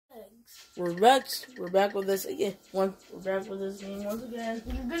We're back. We're back with this again. We're back with this game once again.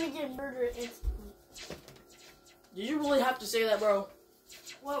 You're gonna get murdered instantly. Did you really have to say that, bro?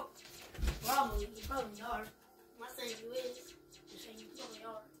 Well, probably. You probably are. I'm not saying you is. You're saying you probably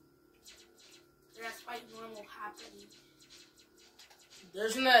are. That's quite normal happening.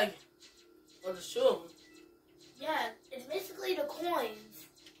 There's an egg. Or there's two of them. Yeah, it's basically the coins.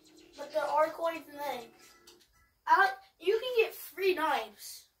 But there are coins and eggs. You can get free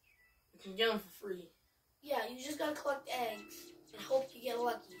knives. You can get them for free. Yeah, you just gotta collect eggs and hope you get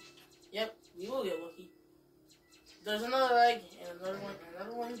lucky. Yep, we will get lucky. There's another egg, and another one, and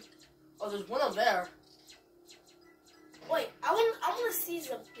another one. Oh, there's one up there. Wait, I want to see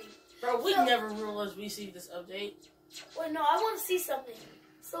something. Bro, we never realized we see this update. Wait, no, I want to see something.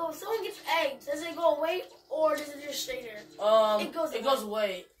 So if someone gets eggs, does it go away, or does it just stay there? It goes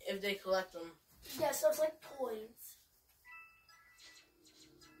away if they collect them. Yeah, so it's like points.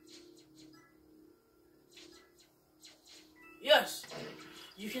 Yes,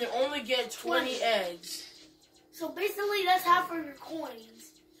 you can only get 20 eggs. So basically, that's half of your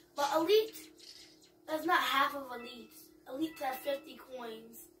coins. But Elite, that's not half of Elite. Elite has 50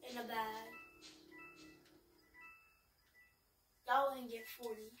 coins in a bag. Y'all only get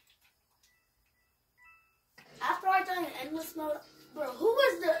 40. After I done an endless mode, bro, who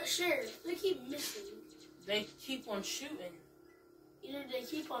was the sheriff? They keep missing. They keep on shooting. Either they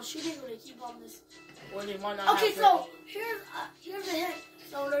keep on shooting or they keep on missing. Or they might not. Okay, so here's a hint.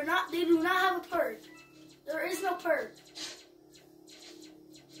 So they do not have a perk. There is no perk.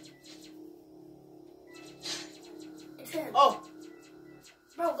 It's him. Oh.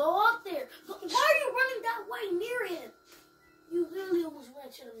 Bro, go up there. Why are you running that way near him? You literally almost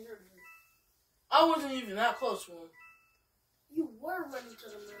ran to the murderer. I wasn't even that close to him. You were running to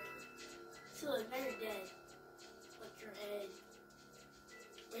the murderer. So now you're dead. Like your head.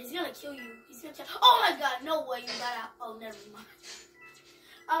 But he's gonna kill you. He's gonna kill. Oh my god, no way you got out. Oh, never mind.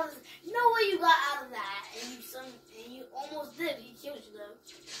 No way you got out of that. And you almost did. He killed you though.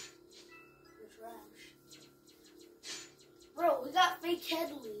 You're trash. Bro, we got fake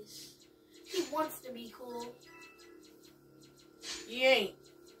headless. He wants to be cool. He ain't.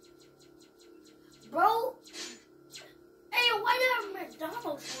 Bro. Hey, why did a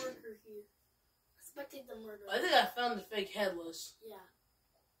McDonald's worker here? Expecting the murder. I think I found the fake headless. Yeah.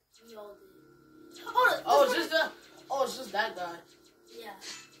 We all did. It's just that guy. Yeah.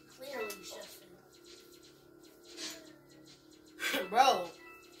 Clearly it's just him. Bro,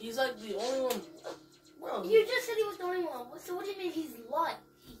 he's like the only one. Bro. You just said he was the only one. So what do you mean he's like?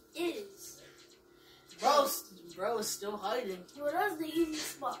 He is. Bro is still hiding. Bro, that's the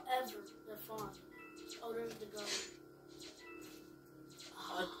easiest spot ever to find. Oh, there's the gun.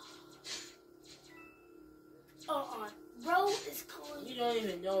 Bro is calling. You don't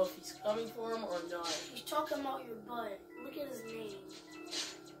even know if he's coming for him or not. He's talking about your butt. Look at his name.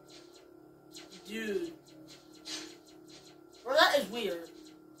 Dude. Bro, that is weird.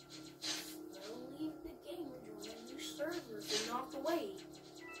 Well, leave the game and join a new server so you don't have to wait.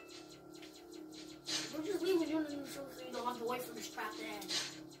 We'll just leave and join a new server so you don't have to wait for this crap to end.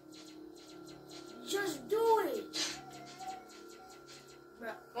 Just do it. Bro.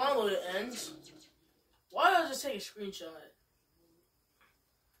 Finally it ends. Why don't I just take a screenshot?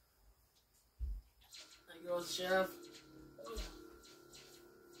 That girl's sheriff.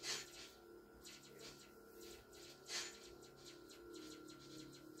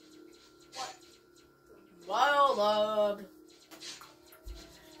 What? Wild up.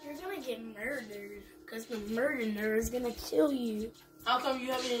 You're gonna get murdered. Because the murderer is gonna kill you. How come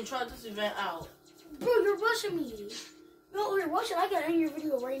you haven't even tried this event out? Bro, you're rushing me. No, you're rushing. I can end your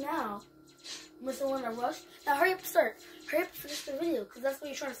video right now. Unless you want to rush. Now hurry up, start. Hurry up and finish the video, because that's what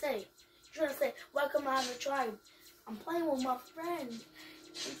you're trying to say. You're trying to say, welcome to the tribe. I'm playing with my friend. You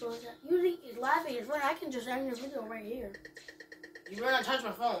think he's laughing. It's funny. I can just end your video right here. You better not touch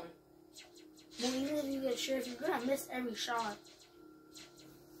my phone. Well, even if you get sheriff, you're going to miss every shot.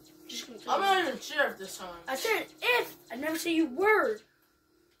 I'm not even sheriff this time. I said if. I never say you were.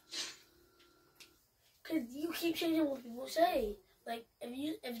 Because you keep changing what people say. Like,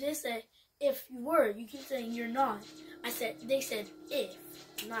 if they say, if you were, you keep saying you're not. They said if,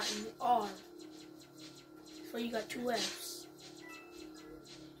 not you are. So you got 2 F's.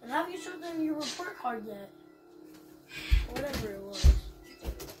 And have you showed them your report card yet? Or whatever it was.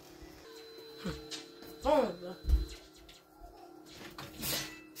 Oh,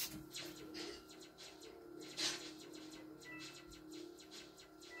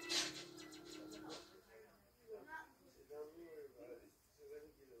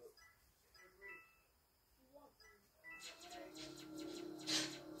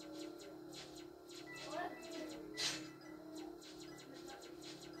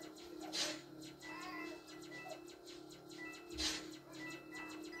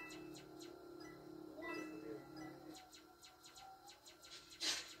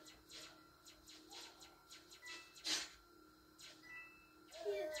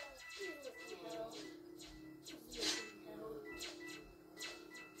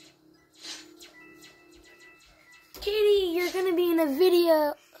 you're gonna be in a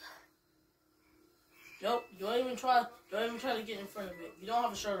video. Nope. Don't even try to get in front of it. You don't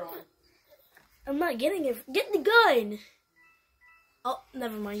have a shirt on. I'm not getting it. Get the gun. Oh,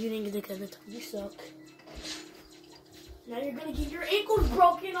 never mind. You didn't get the gun. You suck. Now you're gonna get your ankles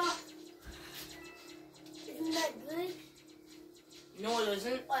broken off. Isn't that good? No, it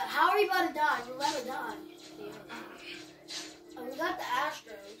isn't. How are you about to die? We're about to die. Oh, we got the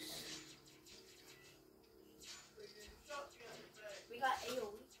Astros. We got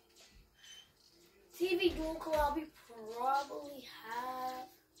AOE. TV dual collab, we probably have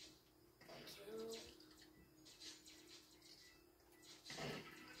killed.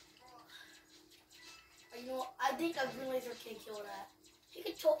 You know, I think a Green Laser can kill that. He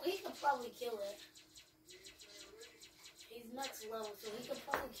could probably kill it. He's next level, so he could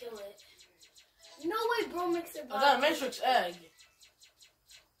probably kill it. No way, bro, makes it. I got a Matrix egg.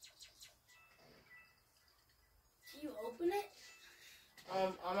 Can you open it?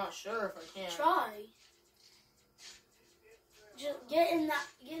 I'm not sure if I can. Try. Just get in that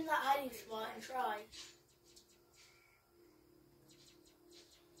hiding spot and try.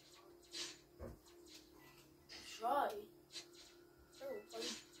 Try. Oh,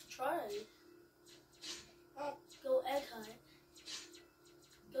 buddy, try. Oh, go egg hunt.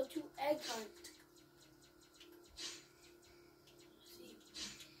 Go to egg hunt. See.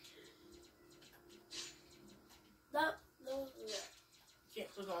 That was it. Can't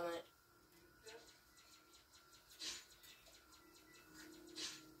click on it.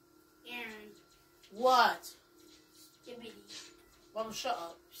 Aaron. What? Skibbity. Bubba, shut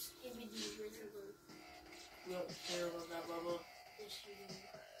up. Skibbity Rizzler. We don't care about that, Bubba. Yes, you do.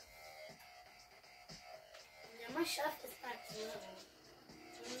 Yeah, my chef is back to level.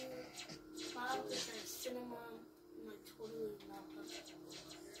 5% cinnamon. I'm like totally not perfect.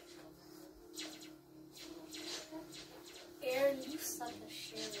 Aaron, you suck at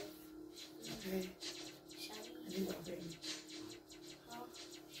sheriff. Okay. Shady. I need my baby. Huh?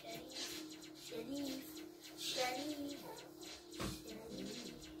 Shady. Shady.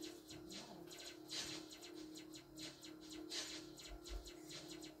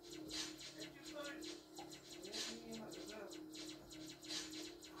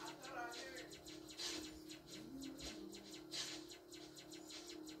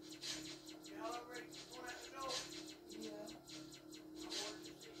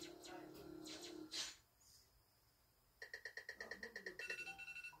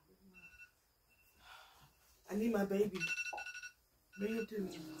 I need my baby. Bring it to me.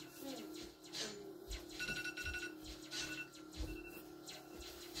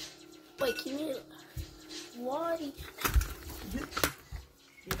 Wait, can you? Why? Get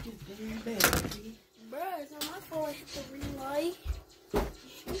this damn baby. Bruh, it's not my fault I hit the green light.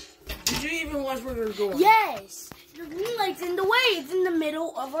 Did you even watch where we were going? Yes! The green light's in the way. It's in the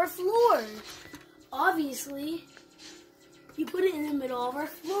middle of our floor. Obviously. You put it in the middle of our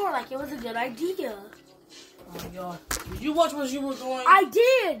floor like it was a good idea. Oh my god. Did you watch where you were going? I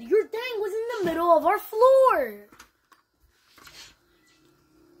did! Your thing was in the middle of our floor.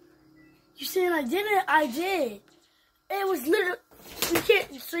 You saying I didn't? I did. It was literally... You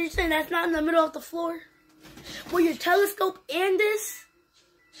can't... So you're saying that's not in the middle of the floor? Well, your telescope and this?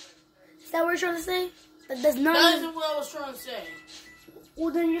 Is that what you're trying to say? That does not... That isn't what I was trying to say.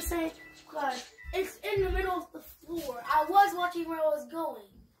 Well, then you're saying... God, it's in the middle of the floor. I was watching where I was going.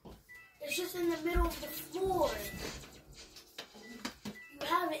 It's just in the middle of the floor. You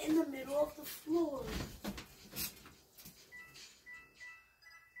have it in the middle of the floor.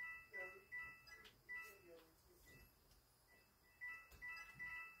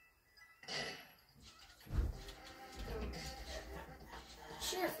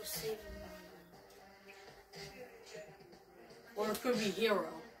 Sheriff was saving me. Or it could be Hero.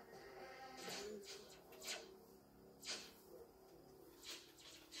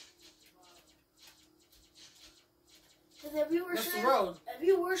 Because if you were That's the sheriff, road. if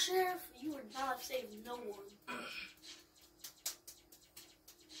you were sheriff, you would not have saved no one.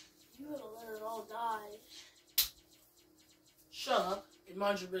 You would have let it all die. Shut up and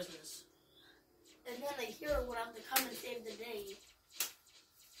mind your business. And then the hero would have to come and save the day.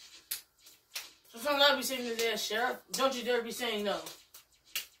 So sometimes I'll be saying to the sheriff, don't you dare be saying no.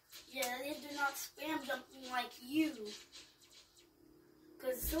 Yeah, they do not spam jumping like you.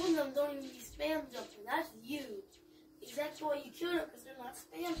 Because some of them don't even be spam jumping. That's you. Exactly why you killed them, because they're not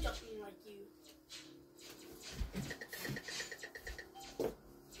spam jumping like you.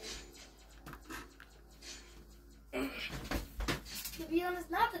 To be honest,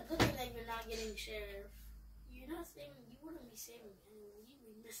 not the good thing that you're not getting sheriff. You're not saving, you wouldn't be saving anyone. You'd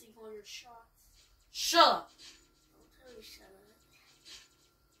be missing all your shots. Shut up. I'll tell you. shut up.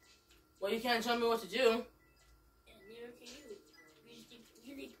 Well, you can't tell me what to do. And neither can you.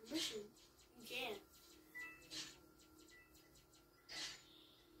 You need permission. You can.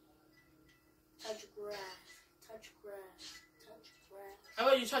 Touch grass. Touch grass. Touch grass. How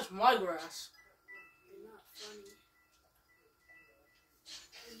about you touch my grass? You're not funny.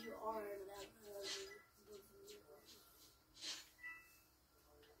 You are that ugly.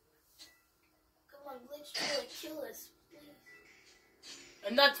 Come on, glitch to it. Kill us, please.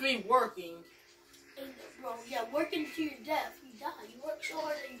 And that's me working. And, bro, yeah, working to your death. You die. You work so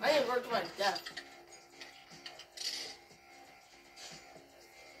hard that you die. I didn't work to my death.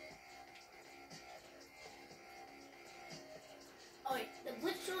 Oh, wait, the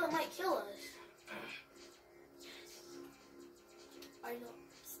glitch tool might kill us. I know.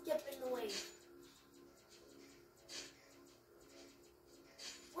 Skip in the way.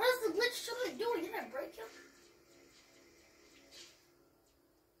 What is the glitch tool doing? Did I break him?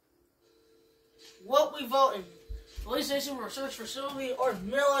 What we voting? Police station, research facility, or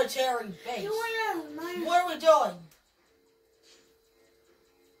military base? What are we doing?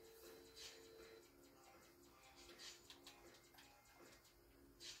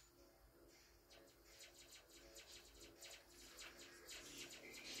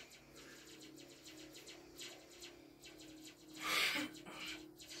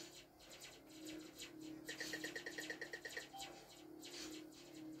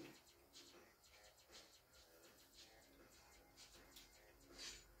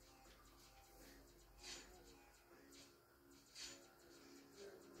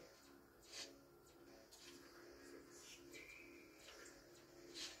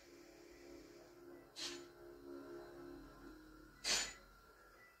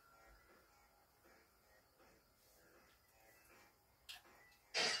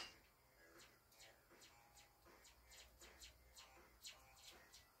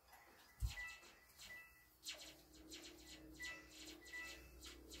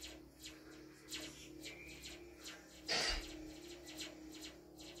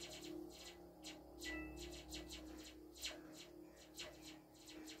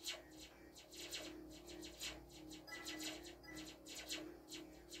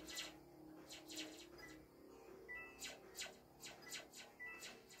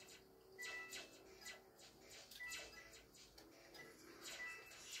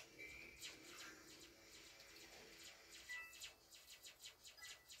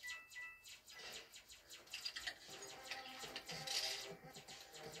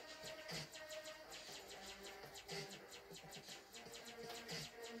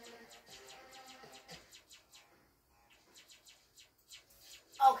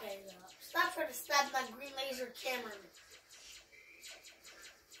 Okay, stop trying to stab my green laser camera.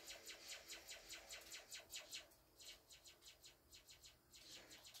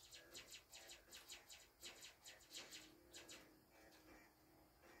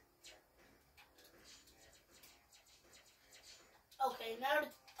 Okay, now the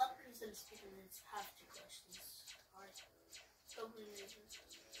upgrades and speakers have two questions. Alright. Go green laser.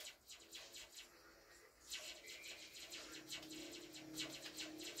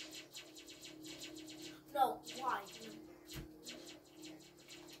 No, why?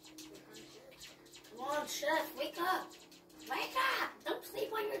 Come on, Chef, wake up! Wake up! Don't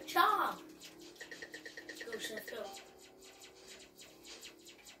sleep on your job! Go, Chef, go.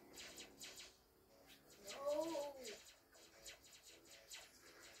 No!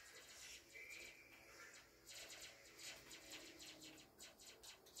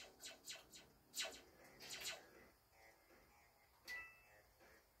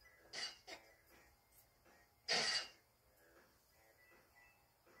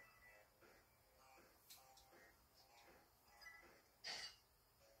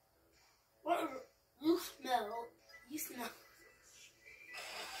 What? You smell. You smell.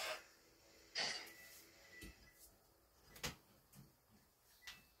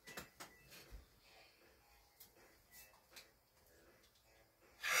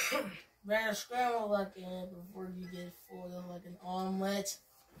 Better scramble like an egg before you get foiled like an omelet.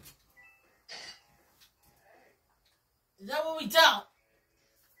 Is that what we do?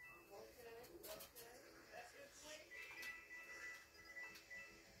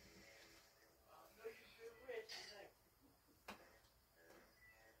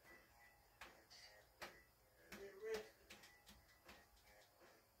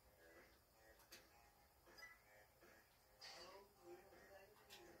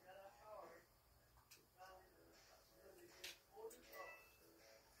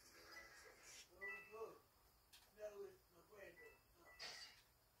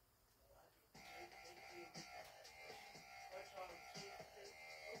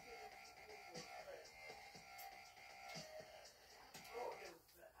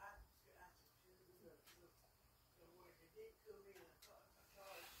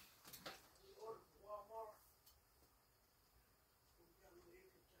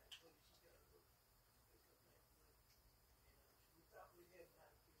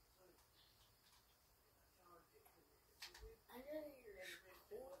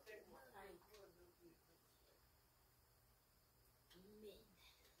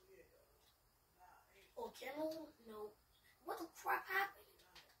 Oh, camel? No. What the crap happened?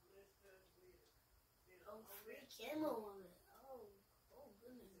 Oh, free camel on it. Oh,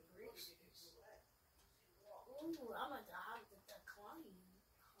 goodness gracious. Ooh, I'm at the have to decline.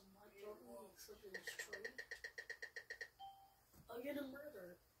 I totally accepted this trade. Oh, you're the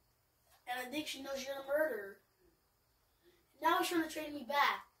murderer. And I think she knows you're the murderer. Now he's trying to trade me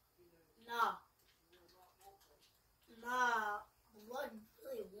back. Nah. Blood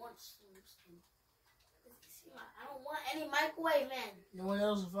really wants some. I don't want any microwave, man. No one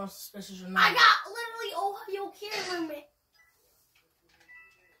else if I'm suspicious or I not. got literally Ohio cameraman.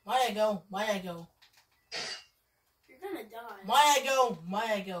 Maya go. You're gonna die.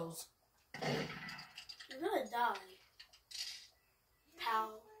 Maya goes. You're gonna die.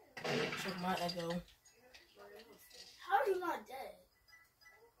 Pal. Check my echo. How are you not dead?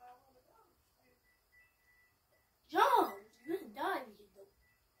 John, you're gonna die.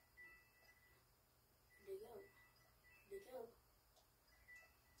 They go.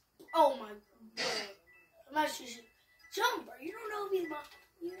 Oh my god. I'm actually jump, bro. You don't know if he's behind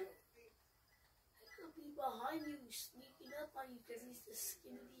you. He could be behind you, sneaking up on you because he's the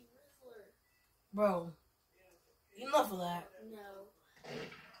skinny Rizzler. Bro, enough of that. No.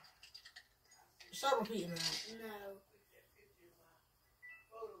 Stop repeating that. No.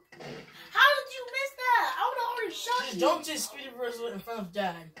 How did you miss that? I would have already shot Just you. don't say Speedy Rizzler in front of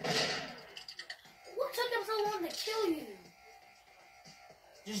Dad. What took him so long to kill you?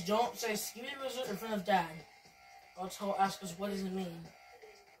 Just don't say Speedy Rizzler in front of Dad. Or he'll ask us what does it mean.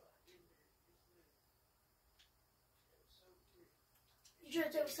 You're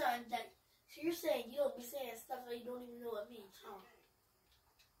trying to tell me something that... So you're saying you don't be saying stuff that you don't even know what it means, huh?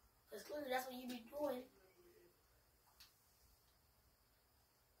 Because clearly that's what you be doing.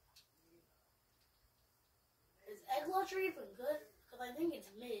 Is egg launcher even good? Because I think it's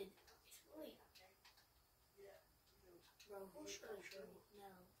mid. It's really... Bro, who's sure? No.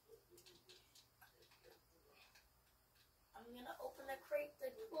 I'm gonna open the crate.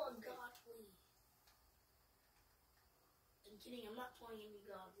 Oh, God, please. I'm kidding. I'm not playing any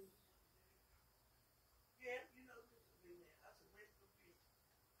godly.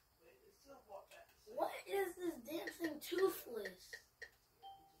 What is this dancing toothless?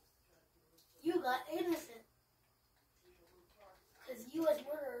 You got innocent. Because you as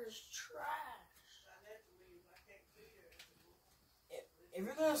murderer is trash. If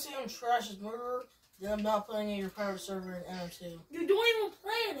you're gonna say I'm trash as murderer, then I'm not playing in your private server in MM2. You don't even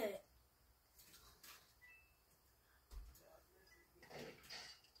play in it.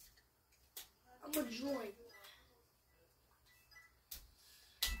 I'm a join.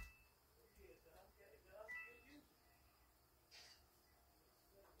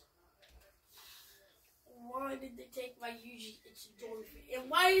 Why did they take my UG? It's a dolphin. And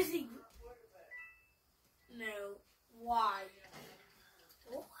why is he? No. Why?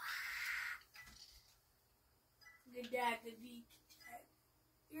 Good dad, good beat.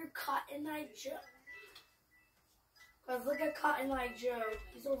 You're Cotton Eye Joe. Cause look at Cotton Eye Joe.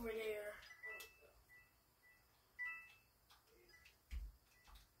 He's over there.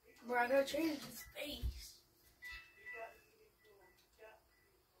 Bro, I gotta change his face.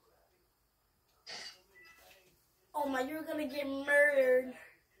 Oh my, you're gonna get murdered.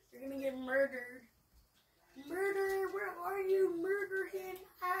 You're gonna get murdered. Murder, where are you? Murder him.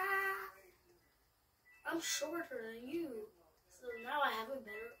 Ah. I'm shorter than you. So now I have a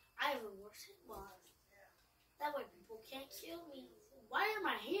worse hitbox. That way people can't kill me. Why are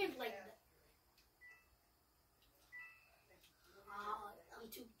my hands like that? I'm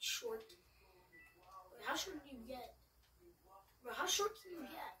too short. Wait, how short do you get? Bro, how short can you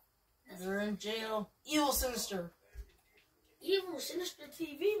get? You're in jail. Evil Sinister. Evil Sinister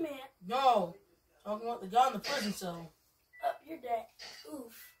TV, man. No. Talking about the guy in the prison cell. Oh, you're dead.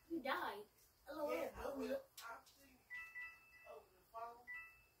 Oof. You died. Hello,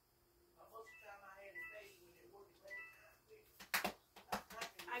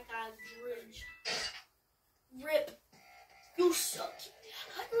 I got a bridge. Rip. You suck.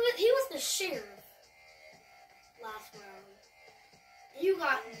 He was the sheriff last round. You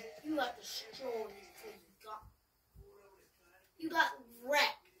got destroyed. You got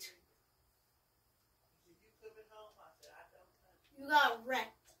wrecked. You got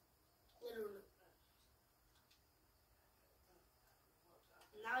wrecked. Literally.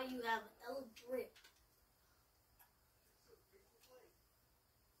 Now you have L grip.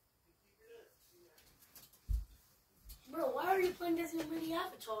 Bro, why are you playing this in mini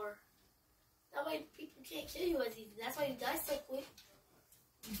avatar? That way people can't kill you as easy. That's why you die so quick.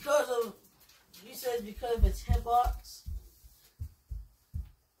 Because of, you said because of its hitbox?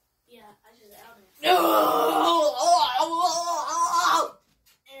 Yeah. I just out it. No!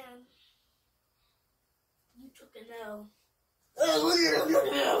 And you took an L.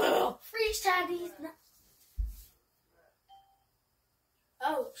 Freeze tag these.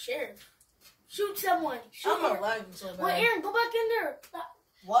 Oh, sheriff. Shoot someone. Shoot I'm not lagging so bad. Wait, Aaron, go back in there.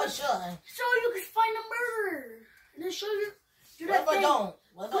 Why should I? So you can find the murderer. And then show you. Do What that if I thing. don't?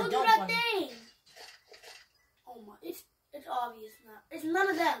 What if I Go do don't that find him? thing. Oh my, it's obvious now. It's none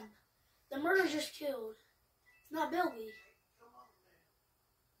of them. The murderer just killed. It's not Billy.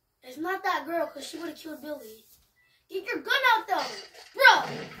 It's not that girl because she would have killed Billy. Get your gun out though, bro.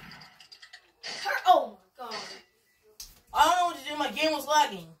 Oh my god. I don't know what to do. My game was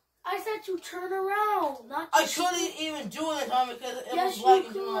lagging. I said to turn around, not. I couldn't even do it in time because it yes, was lagging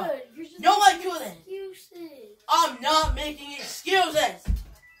you too much. could. You're just No, I making couldn't. Excuses. I'm not making excuses. Yeah,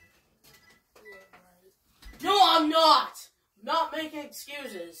 right. No, I'm not. Not making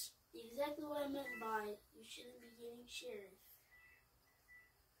excuses. Exactly what I meant by you shouldn't be getting sheriff.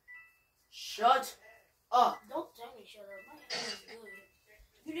 Shut up. Don't tell me shut up. My aim is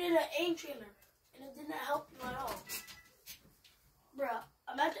good. You did an aim trainer, and it did not help you at all. Bruh,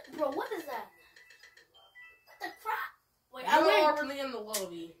 bro, what is that? What the crap? Wait, I You're win. already in the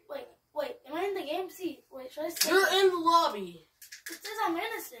lobby. Wait, am I in the game? See, wait, should I stay? You're in the lobby. It says I'm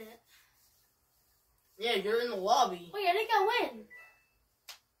innocent. Yeah, you're in the lobby. Wait, I think I win.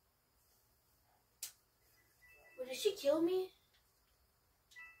 Wait, did she kill me?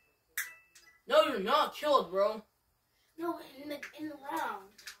 No, you're not killed, bro. No, in the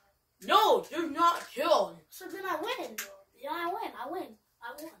round. No, you're not killed. So then I win. Yeah, I win.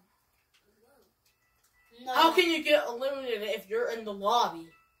 No. How can you get eliminated if you're in the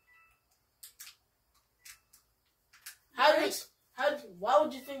lobby? Why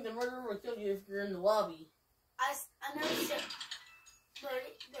would you think the murderer would kill you if you're in the lobby? I never said. Bro,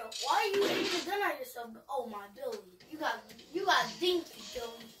 why are you aiming the gun at yourself? Oh my, Billy, you got dinky,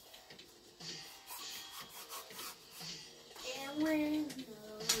 Billy. And when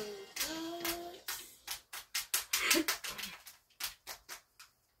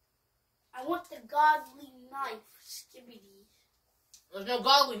I want the godly knife, Skibbity. There's no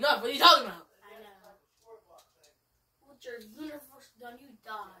godly knife. What are you talking about? I know. With your universal gun, you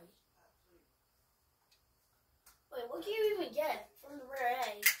die. Wait, what can you even get from the rare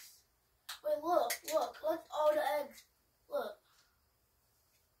eggs? Wait, look, collect all the eggs. Look.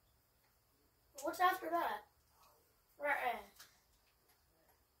 What's after that? Rare egg.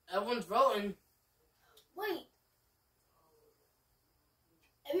 Everyone's voting. Wait.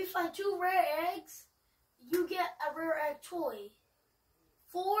 If you find 2 rare eggs, you get a rare egg toy.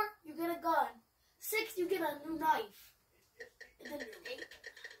 4, you get a gun. 6, you get a new knife. And then 8.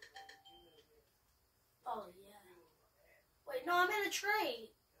 Oh, yeah. Wait, no, I'm in a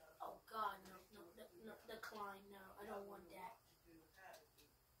trade. Oh, God, no, decline, no, I don't want that.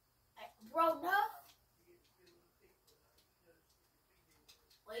 Bro, no.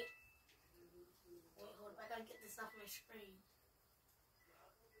 Wait, hold up, I gotta get this off my screen.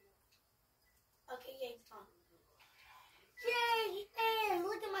 Okay, yeah, it's gone. Yay,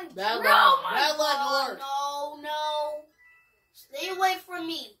 look at my... Bad Oh, luck. my Bad luck God, alert. No. Stay away from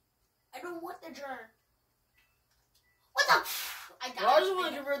me. I don't want the germ. What the... I got Why it. do you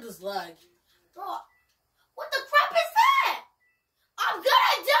want to get rid of this lag? Bro, what the crap is that? I'm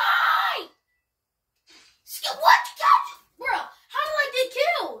gonna die! What? Bro, how did I get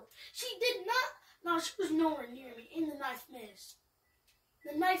killed? She did not... No, she was nowhere near me. And the knife missed.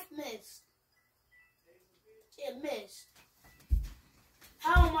 The knife missed. It missed.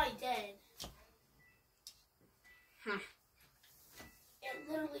 How am I dead? It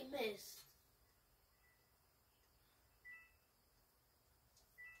literally missed.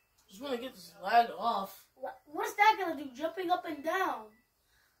 Just want to get this lag off. What's that gonna do? Jumping up and down?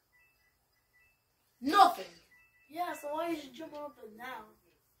 Nothing. Yeah, so why is she jumping up and down?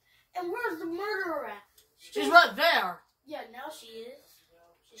 And where's the murderer at? She's right there. Yeah, now she is.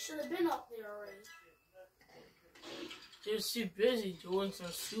 She should have been up there already. She was too busy doing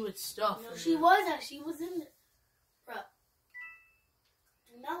some stupid stuff. No, she wasn't. She was in there. Bruh.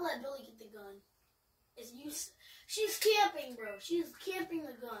 Do not let Billy get the gun. It's you. She's camping, bro. She's camping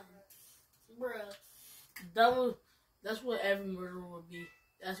the gun. Bruh. That's what every murderer would be.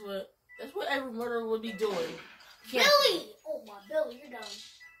 That's what every murderer would be doing. Camping. Billy! Oh my, Billy, you're done.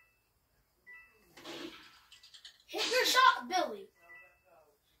 Hit your shot, Billy.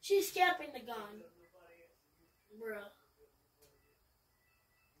 She's camping the gun. Bruh.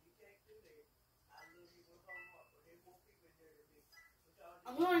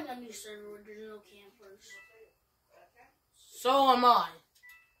 I'm going on a new server where there's no campers. So am I.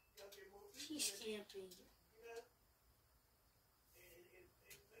 She's camping.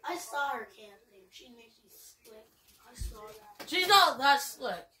 I saw her camping. She makes me slick. I saw that. She's not that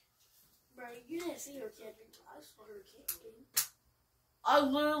slick. Bro, you didn't see her camping. I saw her camping. I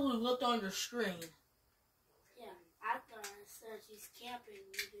literally looked on your screen. Yeah, I thought I said she's camping.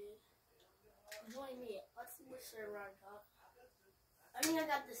 You did. Join me. Let's see what server I got. I think I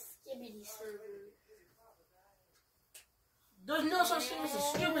got the Skibbity server. There's no such thing as a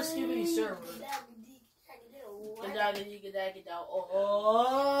stupid Skibbity server.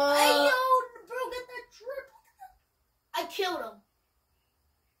 Oh. Hey, yo, bro, get that trip. I killed him.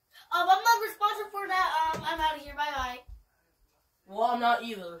 I'm not responsible for that. I'm out of here. Bye-bye. Well, I'm not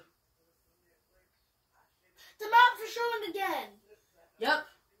either. The maps are showing again. Yep.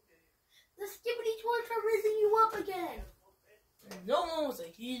 The Skibbity toys are raising you up again. No one was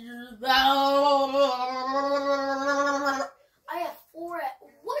like, here. I have 4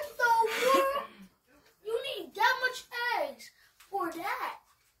 eggs. What the world? You need that much eggs for that.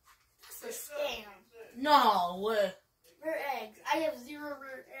 That's a scam. No way. Rare eggs. I have 0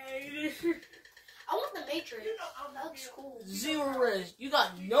 rare eggs. I want the Matrix. That looks cool. 0 riz. You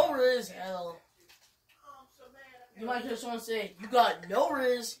got no riz, hell. You might hear someone say, you got no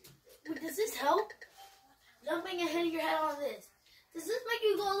riz. Wait, does this help? Jumping and hitting your head on this. Does this make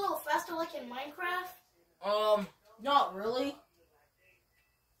you go a little faster like in Minecraft? Not really.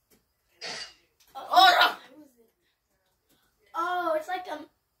 Oh, no. Oh, it's like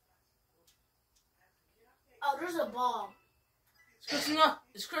oh, there's a bomb.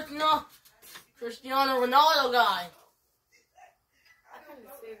 It's Cristiano Ronaldo guy. I couldn't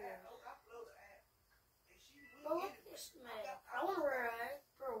figure it out. Bro, look at this man. I want a rare egg.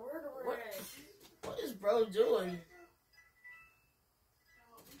 Bro, where the rare egg? What is bro doing?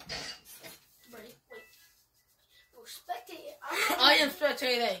 Wait. Bro, spectate it. I am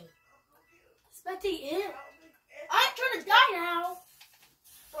spectating. Spectate him. I'm trying to die now.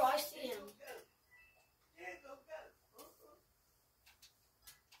 Bro, I see him.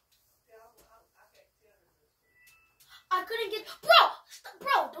 I couldn't get.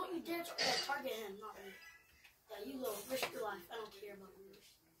 Bro, don't you dare target him, not me. Yeah, you go. Risk your life. I don't care about yours.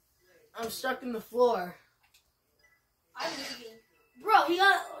 I'm stuck in the floor. I'm leaving. Bro, he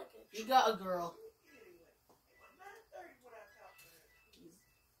got. You got a girl.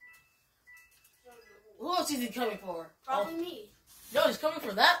 Who else is he coming for? Probably me. No, he's coming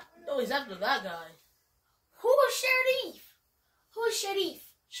for that. No, he's after that guy. Who is Sharif? Who is Sharif?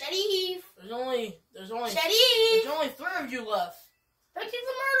 Sharif. There's only Sharif. 3 of you left. That kid's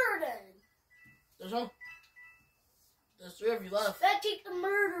a murderer then. There's 3 of you left. That kid's the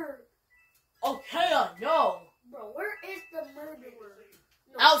murderer. Okay, I know. Bro, where is the murderer?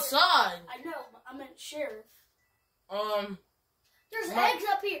 No, Outside. Sheriff. I know, but I meant sheriff. There's eggs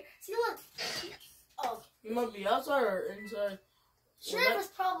up here. See, look. Oh. You might be outside or inside. Sheriff is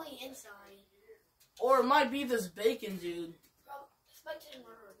probably inside. Or it might be this bacon dude. Expected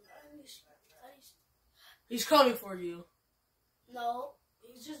murder. He's coming for you. No,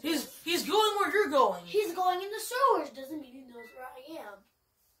 He's going where you're going. He's going in the sewers. Doesn't mean he knows where I am.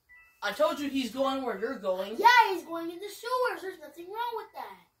 I told you he's going where you're going. Yeah, he's going in the sewers. There's nothing wrong with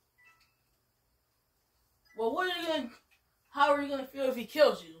that. Well, how are you gonna feel if he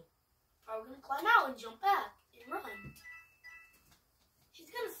kills you? Probably gonna climb out and jump back and run. He's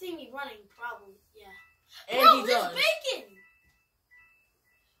gonna see me running, probably. Yeah. And Bro, he there's does. bacon.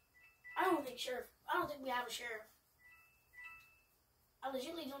 I don't think we have a sheriff. I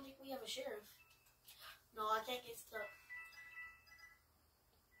legitimately don't think we have a sheriff. No, I can't get stuck.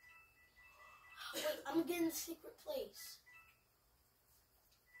 Wait, I'm getting the secret place.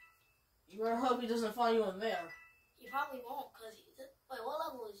 You better hope he doesn't find you in there. He probably won't, cause wait, what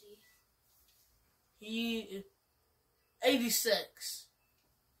level is he? He 86.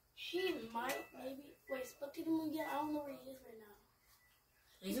 He might, maybe. Wait, spectate him again. I don't know where he is right now.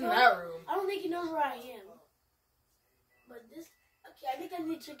 He's in that room. I don't think he knows where I am. But this, okay, I think I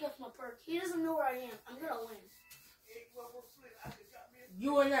need to check off my perk. He doesn't know where I am. I'm gonna win.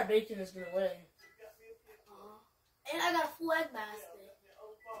 You and that bacon is gonna win. And I got a full egg basket.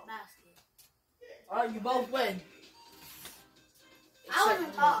 Alright, you both win. I was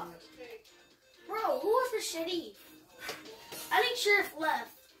on top. Bro, who was the sheriff? I think sheriff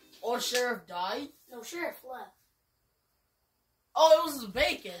left. Or sheriff died? No, sheriff left. Oh, it was the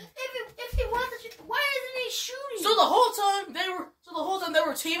bacon. If he was the sheriff, why isn't he shooting? So the whole time they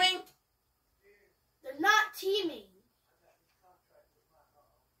were teaming? They're not teaming.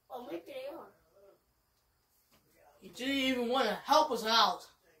 Well, maybe they are. He didn't even want to help us out.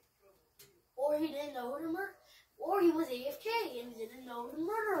 Or he didn't know who the murder, or he was AFK and he didn't know who the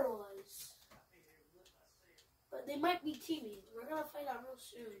murderer was. they might be teammates. We're gonna find out real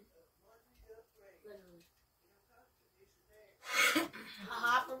soon. Literally.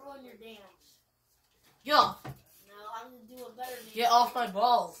 Haha, for ruin your dance. Get off. No, I'm gonna do a better dance. Get off my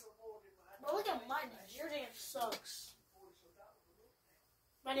balls. Bro, look at my dance. Your dance sucks.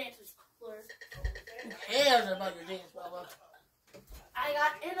 My dance is cooler. Who cares about your dance, Bubba? I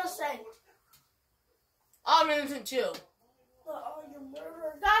got innocent. I'm innocent too. Oh, you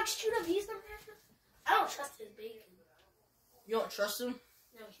murderer. God, shoot him. He's the murderer. I don't trust his bacon. You don't trust him?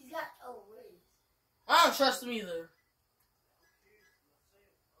 No, he's got ways. I don't trust him either.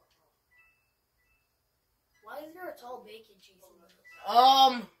 Why is there a tall bacon chasing us?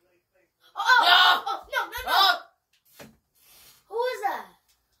 Oh, No. Who is that?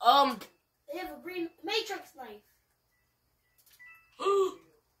 They have a green matrix knife.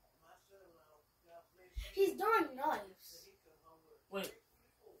 He's throwing knives. Wait.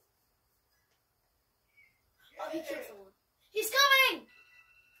 Oh, he killed someone. He's coming!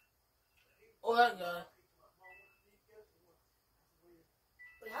 Oh, that guy.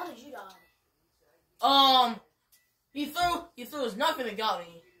 Wait, how did you die? He threw his knife and it got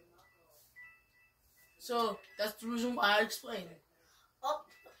me. So that's the reason why I explained. Oh,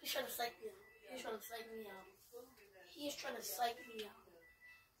 he's trying to psych me out. He's trying to psych me out. He's trying to psych me out.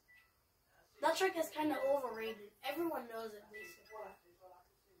 That trick is kind of overrated. Everyone knows it, basically.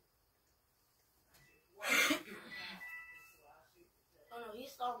 Oh no, he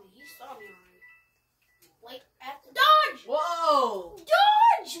saw me. He saw me already. Wait, I have to dodge! Whoa!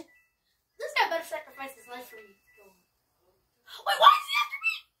 Dodge! This guy better sacrifice his life for me. Wait, why is he after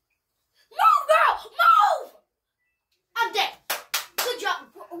me? Move, girl! Move! I'm dead. Good job.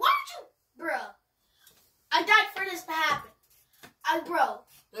 Why did you... Bruh. I died for this to happen. Bro.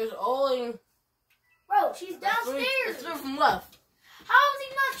 There's only... Bro, she's downstairs. It's three from left. How has he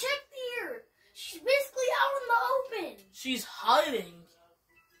not checked here? She's basically out in the open. She's hiding.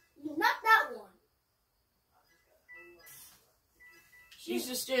 Not that one. She's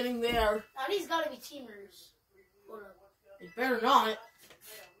just standing there. Now these gotta be teamers. Hold up. It better not.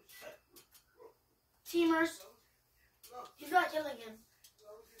 Teamers. He's not killing him.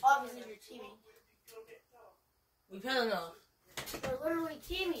 Obviously you're teaming. We've had enough. We're literally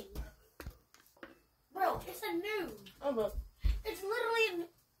teaming. Bro, it's a noob. Oh, but... It's literally a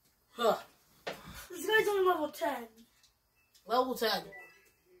Huh. This guy's only level 10. Level 10.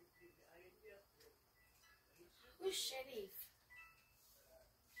 Who's Sharif?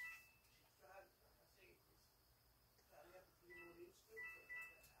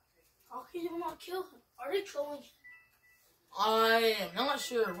 How can you not kill him? Are they trolling him? I am not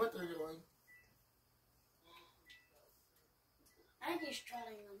sure what they're doing. I think he's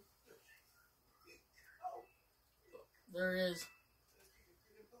trolling them. There is.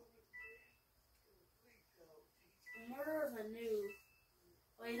 The murderer's a noob.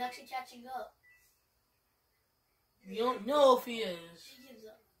 Oh, he's actually catching up. You don't know if he is. He gives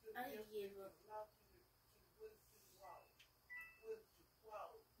up. I think he gave up.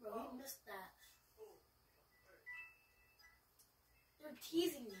 Bro, he missed that. They're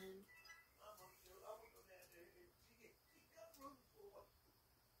teasing him.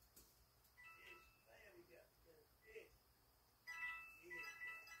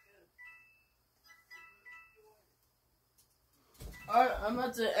 Alright, I'm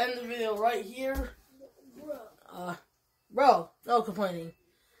about to end the video right here. Bro. Bro, no complaining.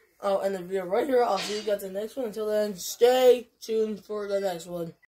 I'll end the video right here. I'll see you guys in the next one. Until then, stay tuned for the next one.